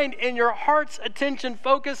mind and your heart's attention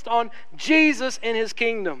focused on Jesus and his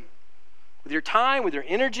kingdom. With your time, with your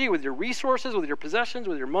energy, with your resources, with your possessions,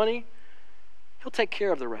 with your money, he'll take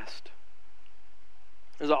care of the rest.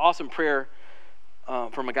 There's an awesome prayer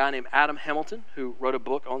from a guy named Adam Hamilton who wrote a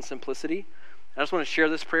book on simplicity. I just want to share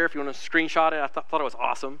this prayer. If you want to screenshot it, I thought it was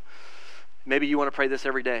awesome. Maybe you want to pray this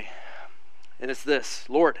every day. And it's this: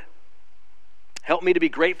 Lord, help me to be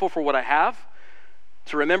grateful for what I have,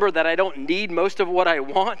 to remember that I don't need most of what I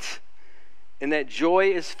want, and that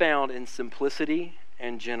joy is found in simplicity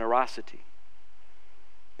and generosity.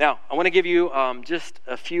 Now, I want to give you just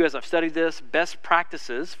a few, as I've studied this, best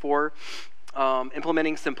practices for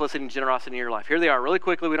implementing simplicity and generosity in your life. Here they are really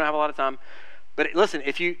quickly. We don't have a lot of time. But listen,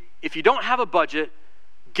 if you don't have a budget,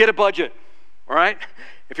 get a budget. All right?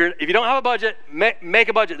 If you don't have a budget, make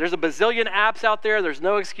a budget. There's a bazillion apps out there. There's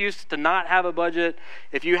no excuse to not have a budget.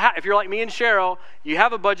 If you're like me and Cheryl, you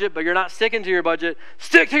have a budget, but you're not sticking to your budget,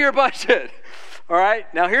 stick to your budget. All right?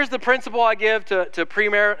 Now, here's the principle I give to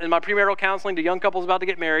in my premarital counseling to young couples about to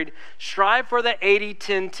get married. Strive for the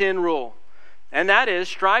 80-10-10 rule. And that is,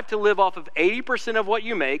 strive to live off of 80% of what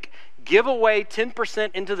you make, give away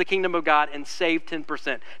 10% into the kingdom of God, and save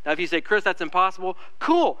 10%. Now, if you say, Chris, that's impossible,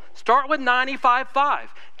 cool. Start with 95-5.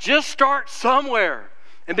 Just start somewhere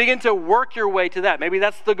and begin to work your way to that. Maybe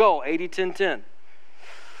that's the goal, 80-10-10.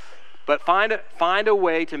 But find a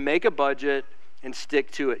way to make a budget and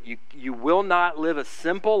stick to it. You will not live a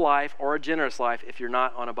simple life or a generous life if you're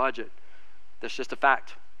not on a budget. That's just a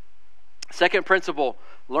fact. Second principle,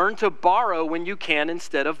 learn to borrow when you can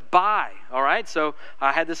instead of buy, all right? So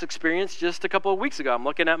I had this experience just a couple of weeks ago. I'm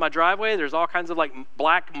looking at my driveway. There's all kinds of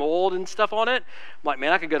black mold and stuff on it. I'm like,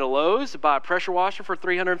 man, I could go to Lowe's, buy a pressure washer for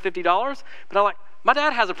 $350. But I'm like, my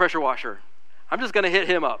dad has a pressure washer. I'm just going to hit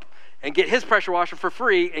him up and get his pressure washer for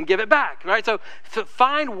free and give it back, right? So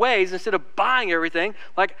find ways instead of buying everything.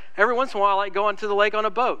 Like every once in a while, I like going to the lake on a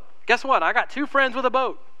boat. Guess what? I got 2 friends with a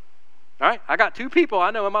boat. All right, I got 2 people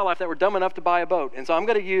I know in my life that were dumb enough to buy a boat. And so I'm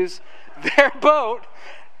going to use their boat,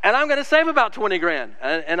 and I'm going to save about $20,000.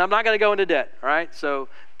 And I'm not going to go into debt, all right? So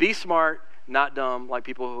be smart, not dumb, like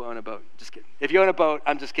people who own a boat. Just kidding. If you own a boat,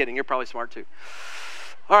 I'm just kidding. You're probably smart too.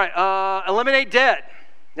 All right, eliminate debt.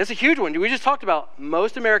 That's a huge one. We just talked about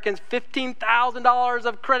most Americans, $15,000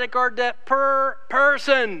 of credit card debt per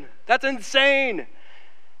person. That's insane.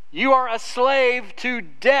 You are a slave to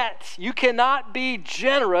debt. You cannot be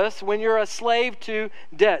generous when you're a slave to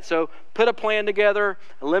debt. So put a plan together,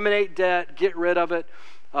 eliminate debt, get rid of it.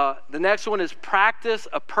 The next one is practice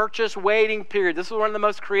a purchase waiting period. This is one of the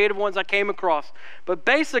most creative ones I came across. But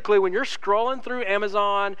basically, when you're scrolling through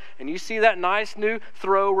Amazon and you see that nice new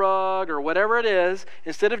throw rug or whatever it is,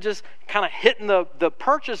 instead of just kind of hitting the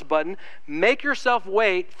purchase button, make yourself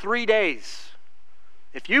wait 3 days.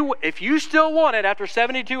 If you still want it after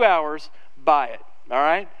 72 hours, buy it, all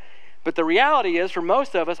right? But the reality is, for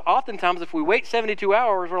most of us, oftentimes if we wait 72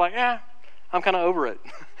 hours, we're like, I'm kind of over it.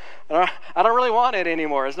 I don't really want it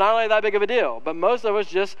anymore. It's not really that big of a deal. But most of us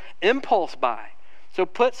just impulse buy. So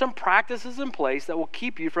put some practices in place that will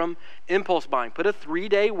keep you from impulse buying. Put a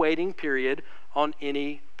 3-day waiting period on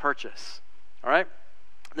any purchase. All right?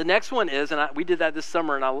 The next one is, and we did that this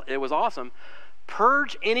summer, and it was awesome.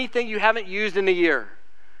 Purge anything you haven't used in a year.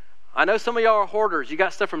 I know some of y'all are hoarders. You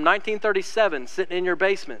got stuff from 1937 sitting in your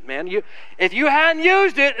basement, man. If you hadn't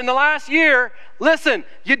used it in the last year, listen,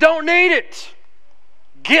 you don't need it.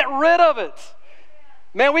 Get rid of it.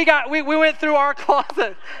 Man, we went through our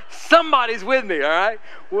closet. Somebody's with me, all right?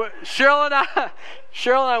 Cheryl and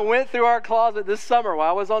I went through our closet this summer while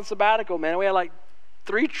I was on sabbatical, man. We had like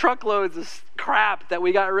 3 truckloads of crap that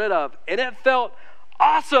we got rid of, and it felt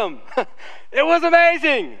awesome. It was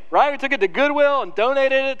amazing, right? We took it to Goodwill and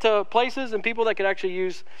donated it to places and people that could actually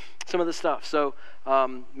use some of the stuff. So,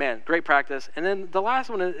 man, great practice. And then the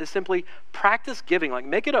last one is simply practice giving. Like,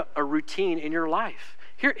 make it a routine in your life.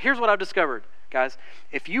 Here's what I've discovered, guys.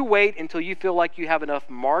 If you wait until you feel like you have enough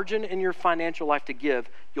margin in your financial life to give,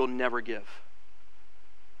 you'll never give.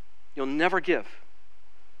 You'll never give.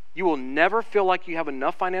 You will never feel like you have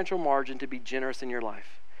enough financial margin to be generous in your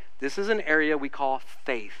life. This is an area we call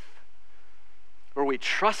faith, where we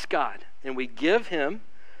trust God and we give Him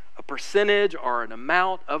a percentage or an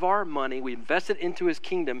amount of our money. We invest it into His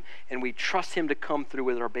kingdom and we trust Him to come through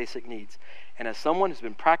with our basic needs. And as someone who's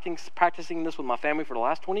been practicing this with my family for the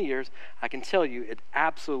last 20 years, I can tell you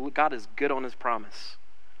God is good on His promise.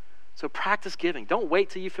 So practice giving. Don't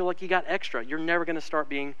wait till you feel like you got extra. You're never going to start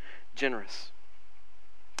being generous.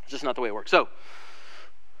 It's just not the way it works. So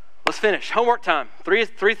let's finish. Homework time. Three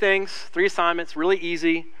things, 3 assignments, really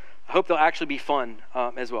easy. I hope they'll actually be fun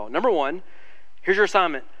as well. Number 1, here's your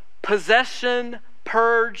assignment. Possession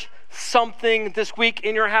purge something this week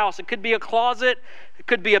in your house. It could be a closet. It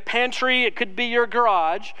could be a pantry. It could be your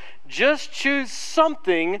garage. Just choose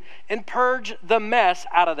something and purge the mess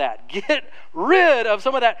out of that. Get rid of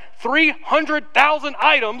some of that 300,000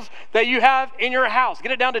 items that you have in your house.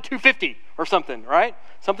 Get it down to 250 or something, right?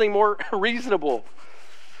 Something more reasonable.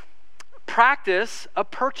 Practice a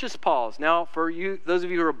purchase pause. Now, for you, those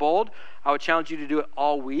of you who are bold, I would challenge you to do it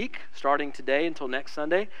all week, starting today until next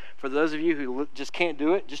Sunday. For those of you who just can't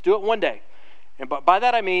do it, just do it one day. And by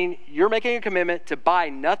that I mean you're making a commitment to buy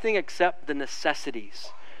nothing except the necessities.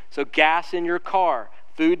 So gas in your car,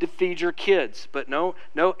 food to feed your kids, but no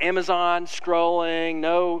Amazon scrolling,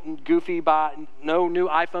 no goofy buy, no new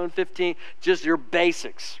iPhone 15, just your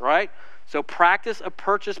basics, right? So practice a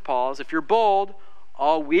purchase pause. If you're bold,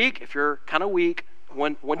 all week. If you're kind of weak,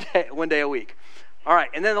 one day a week. All right,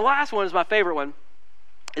 and then the last one is my favorite one,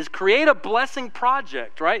 is create a blessing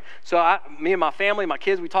project, right? So me and my family, my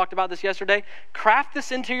kids, we talked about this yesterday. Craft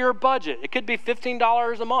this into your budget. It could be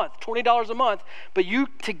 $15 a month, $20 a month, but you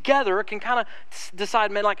together can kind of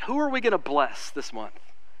decide, man, like, who are we going to bless this month?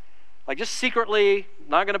 Like, just secretly,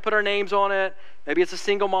 not going to put our names on it. Maybe it's a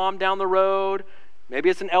single mom down the road. Maybe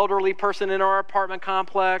it's an elderly person in our apartment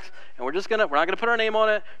complex, and we're not going to put our name on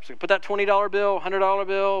it. We're just going to put that $20 bill, $100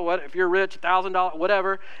 bill, if you're rich, $1,000,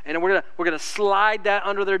 whatever, and we're going to slide that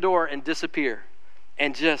under their door and disappear,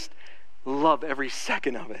 and just love every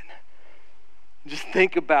second of it. Just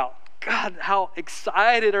think about, God, how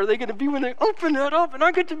excited are they going to be when they open that up, and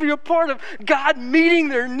I get to be a part of God meeting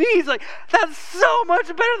their needs. Like, that's so much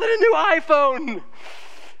better than a new iPhone.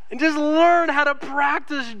 And just learn how to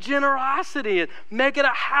practice generosity and make it a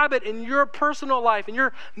habit in your personal life, in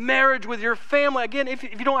your marriage, with your family. Again, if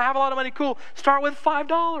you don't have a lot of money, cool. Start with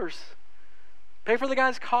 $5. Pay for the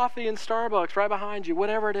guy's coffee in Starbucks right behind you,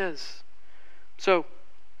 whatever it is. So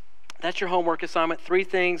that's your homework assignment. 3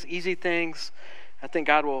 things, easy things. I think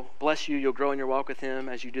God will bless you. You'll grow in your walk with Him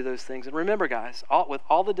as you do those things. And remember, guys, with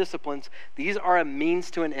all the disciplines, these are a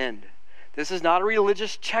means to an end. This is not a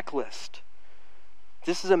religious checklist.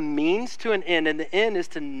 This is a means to an end, and the end is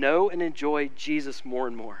to know and enjoy Jesus more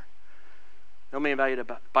and more. Let me invite you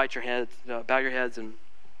to bow your heads and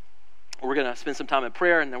We're going to spend some time in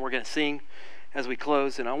prayer, and then we're going to sing as we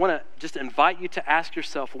close. And I want to just invite you to ask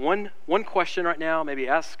yourself one question right now. Maybe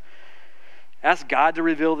ask God to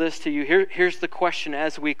reveal this to you. Here's the question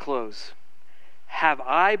as we close. Have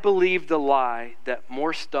I believed the lie that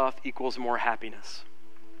more stuff equals more happiness?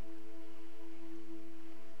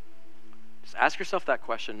 Just ask yourself that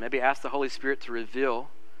question. Maybe ask the Holy Spirit to reveal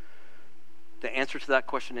the answer to that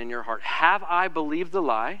question in your heart. Have I believed the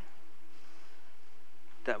lie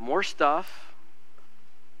that more stuff,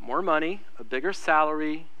 more money, a bigger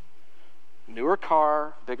salary, newer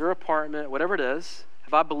car, bigger apartment, whatever it is,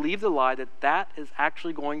 have I believed the lie that that is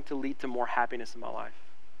actually going to lead to more happiness in my life?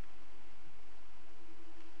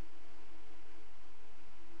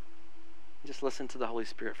 Just listen to the Holy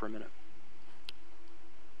Spirit for a minute.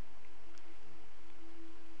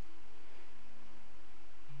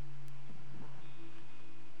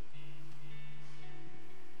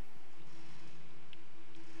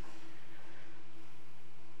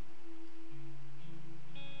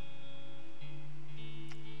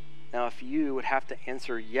 Now, if you would have to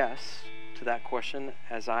answer yes to that question,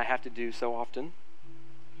 as I have to do so often,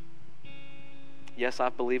 yes, I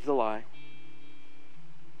believe the lie.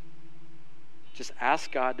 Just ask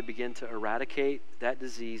God to begin to eradicate that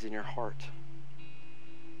disease in your heart.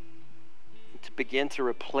 And to begin to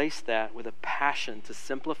replace that with a passion to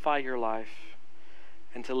simplify your life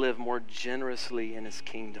and to live more generously in His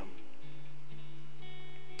kingdom.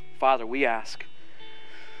 Father,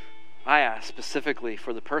 I ask specifically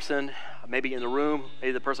for the person maybe in the room,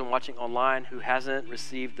 maybe the person watching online who hasn't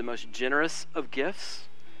received the most generous of gifts,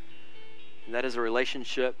 and that is a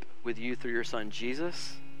relationship with you through your Son,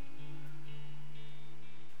 Jesus,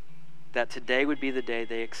 that today would be the day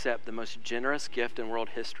they accept the most generous gift in world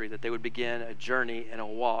history, that they would begin a journey and a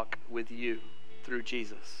walk with you through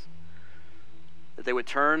Jesus, that they would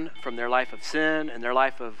turn from their life of sin and their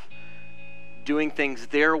life of doing things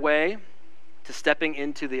their way to stepping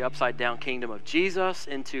into the upside-down kingdom of Jesus,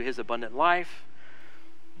 into His abundant life,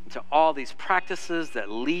 into all these practices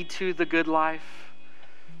that lead to the good life,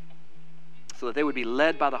 so that they would be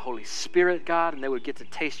led by the Holy Spirit, God, and they would get to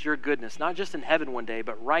taste your goodness, not just in heaven one day,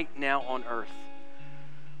 but right now on earth.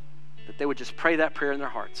 That they would just pray that prayer in their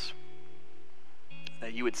hearts,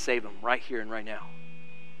 that you would save them right here and right now.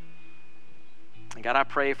 And God, I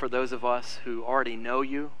pray for those of us who already know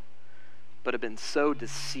you, but have been so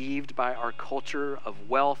deceived by our culture of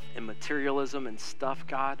wealth and materialism and stuff,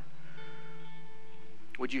 God.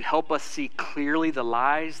 Would you help us see clearly the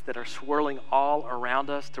lies that are swirling all around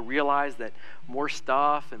us, to realize that more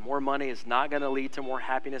stuff and more money is not going to lead to more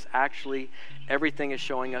happiness. Actually, everything is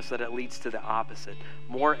showing us that it leads to the opposite.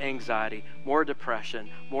 More anxiety, more depression,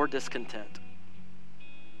 more discontent.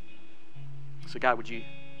 So God, would you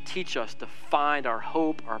teach us to find our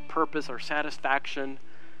hope, our purpose, our satisfaction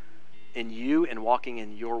in you and walking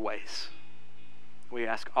in your ways. We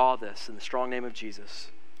ask all this in the strong name of Jesus.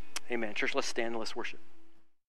 Amen. Church, let's stand and let's worship.